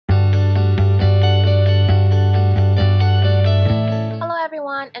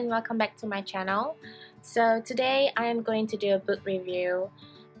and welcome back to my channel. So today I am going to do a book review,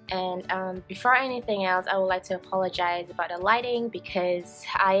 and before anything else I would like to apologize about the lighting because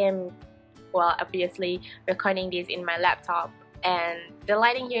I am, well, obviously recording this in my laptop and the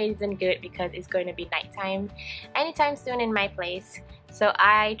lighting here isn't good because it's going to be nighttime anytime soon in my place. So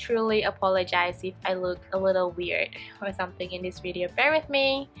I truly apologize if I look a little weird or something in this video. Bear with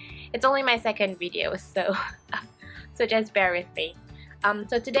me. It's only my second video, so just bear with me.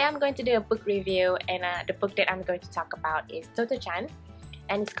 So today I'm going to do a book review, and the book that I'm going to talk about is Totto Chan,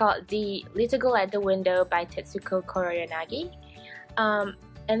 and it's called The Little Girl at the Window by Tetsuko Kuroyanagi.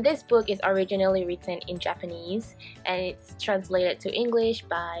 And this book is originally written in Japanese and it's translated to English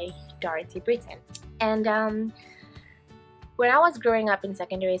by Dorothy Britton. And when I was growing up in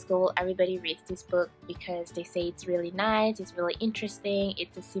secondary school, everybody reads this book because they say it's really nice, it's really interesting,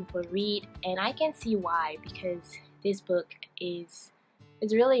 it's a simple read, and I can see why, because this book is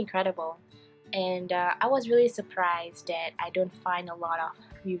really incredible. And I was really surprised that I don't find a lot of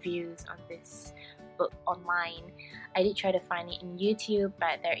reviews on this book online. I did try to find it in YouTube,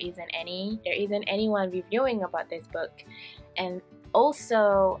 but there isn't anyone reviewing about this book. And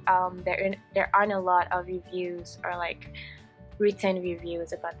also there aren't a lot of reviews or like written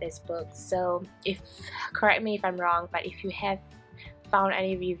reviews about this book. So correct me if I'm wrong, but if you have found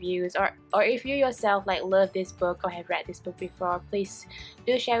any reviews, or if you yourself like love this book or have read this book before, please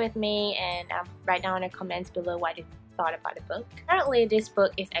do share with me and write down in the comments below what you thought about the book. Currently this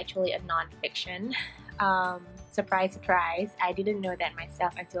book is actually a non-fiction. Surprise, surprise, I didn't know that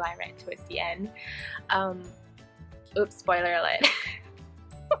myself until I read towards the end. Oops, spoiler alert.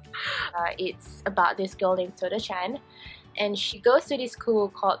 It's about this girl named Totto Chan, and she goes to this school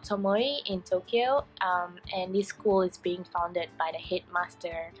called Tomoe in Tokyo, and this school is being founded by the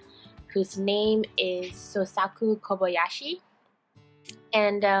headmaster, whose name is Sosaku Kobayashi,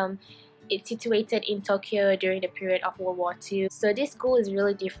 and it's situated in Tokyo during the period of World War II. So this school is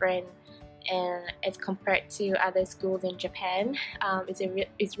really different, and as compared to other schools in Japan,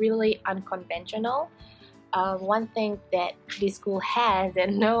 it's really unconventional. One thing that this school has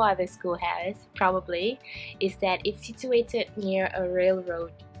and no other school has probably is that it's situated near a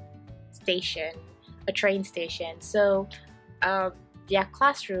railroad station, a train station. So their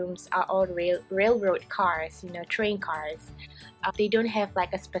classrooms are all railroad cars, train cars. They don't have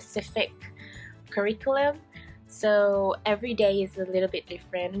like a specific curriculum, so every day is a little bit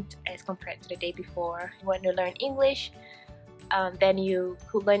different as compared to the day before. You want to learn English, then you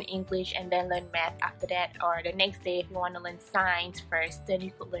could learn English and then learn math after that, or the next day if you want to learn science first, then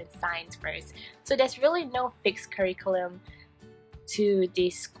you could learn science first. So there's really no fixed curriculum to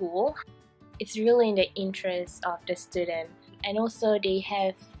this school. It's really in the interest of the student, and also they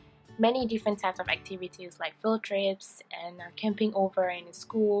have many different types of activities like field trips and camping over in the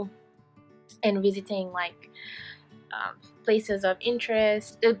school and visiting like places of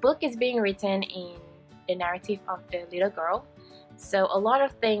interest. The book is being written in the narrative of the little girl, so a lot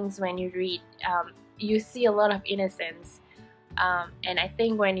of things when you read, you see a lot of innocence, and I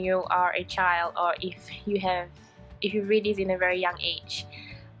think when you are a child, or if you read this in a very young age,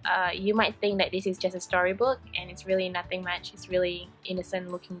 you might think that this is just a storybook and it's really nothing much. It's really innocent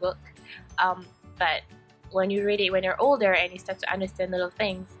looking book, but when you read it when you're older and you start to understand little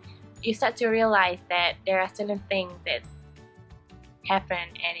things, you start to realize that there are certain things that happen,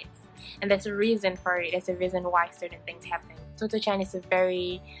 and there's a reason for it. There's a reason why certain things happen. Totto Chan is a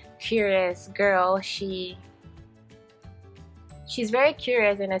very curious girl. She's very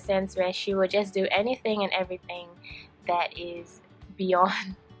curious in a sense where she will just do anything and everything that is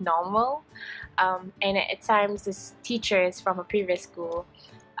beyond normal, and at times the teachers from a previous school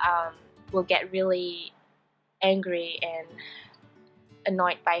will get really angry and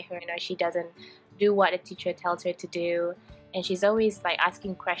annoyed by her. She doesn't do what the teacher tells her to do, and she's always like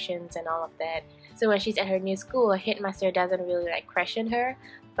asking questions and all of that. So when she's at her new school, her headmaster doesn't really like question her,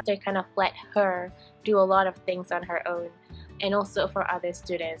 but they kind of let her do a lot of things on her own. And also for other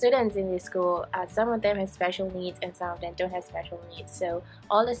students in this school, some of them have special needs and some of them don't have special needs. So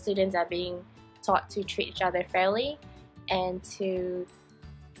all the students are being taught to treat each other fairly and to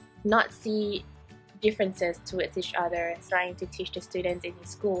not see differences towards each other, trying to teach the students in the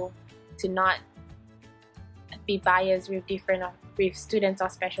school to not be biased with students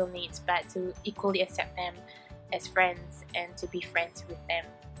of special needs, but to equally accept them as friends and to be friends with them.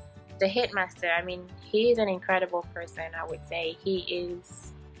 The headmaster, I mean, he is an incredible person, I would say. He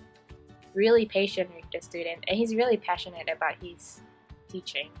is really patient with the student and he's really passionate about his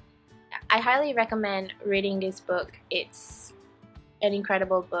teaching. I highly recommend reading this book. It's an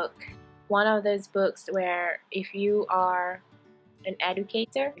incredible book. One of those books where if you are an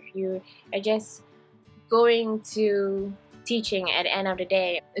educator, if you are just going to teaching at the end of the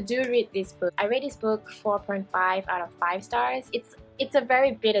day, do read this book. I read this book 4.5 out of 5 stars. It's a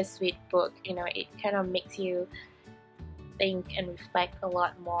very bittersweet book. You know, it kind of makes you think and reflect a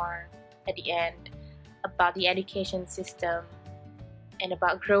lot more at the end about the education system and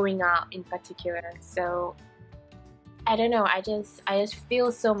about growing up in particular. So I don't know, I just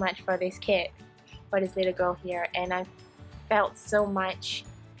feel so much for this kid, for this little girl here, and I felt so much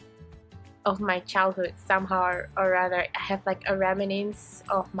of my childhood somehow, or rather I have like a reminiscence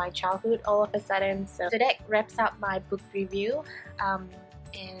of my childhood all of a sudden. So that wraps up my book review,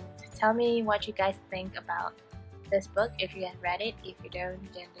 and tell me what you guys think about this book if you have read it. If you don't,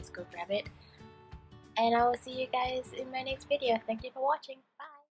 then just go grab it, and I will see you guys in my next video. Thank you for watching. Bye.